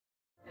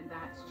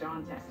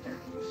John Tester.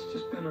 It's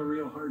just been a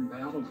real hard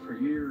battle for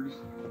years.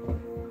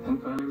 And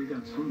finally we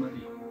got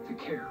somebody that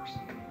cares.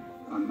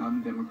 I'm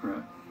not a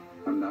Democrat.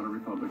 I'm not a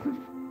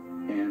Republican.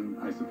 And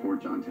I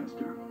support John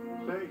Tester.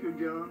 Thank you,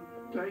 John.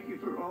 Thank you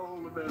for all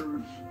the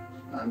veterans.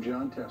 I'm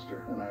John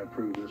Tester, and I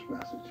approve this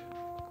message.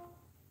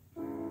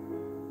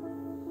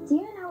 Do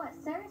you know what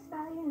Service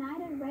Valley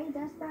United Way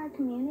does for our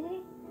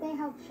community? They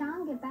help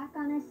Sean get back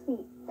on his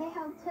feet. They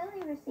help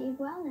Tilly receive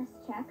wellness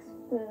checks,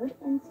 food,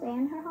 and stay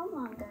in her home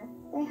longer.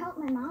 They help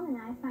my mom and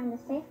I find a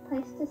safe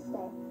place to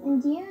stay.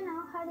 And do you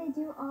know how they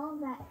do all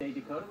of that? Hey,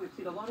 Dakota, we've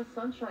seen a lot of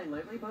sunshine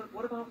lately, but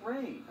what about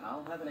rain?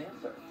 I'll have an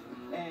answer.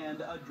 And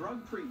a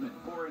drug treatment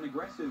for an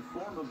aggressive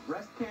form of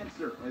breast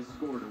cancer has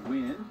scored a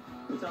win.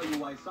 We'll tell you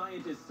why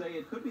scientists say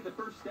it could be the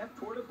first step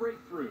toward a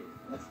breakthrough.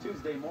 That's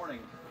Tuesday morning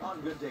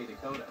on Good Day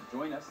Dakota.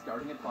 Join us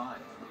starting at 5.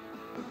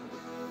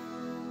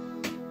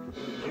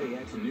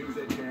 KX News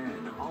at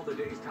 10. All the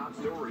day's top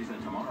stories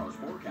and tomorrow's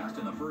forecast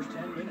in the first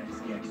 10 minutes.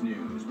 KX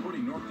News,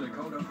 putting North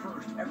Dakota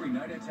first every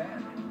night at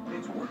 10.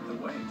 It's worth the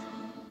wait.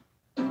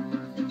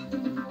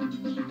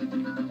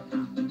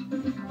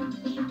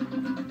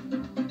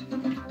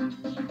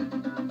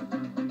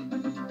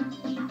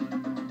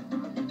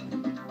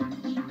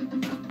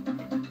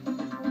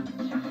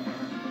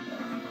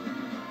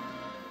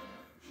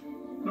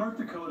 North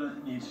Dakota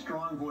needs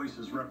strong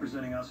voices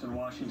representing us in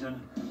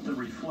Washington that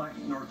reflect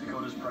North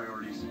Dakota's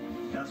priorities.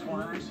 That's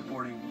why I'm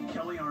supporting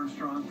Kelly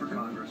Armstrong for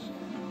Congress.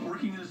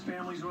 Working in his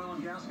family's oil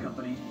and gas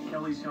company,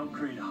 Kelly's helped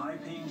create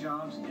high-paying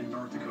jobs in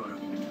North Dakota.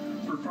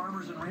 For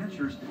farmers and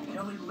ranchers,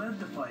 Kelly led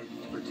the fight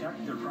to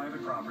protect their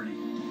private property.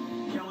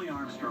 Kelly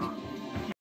Armstrong.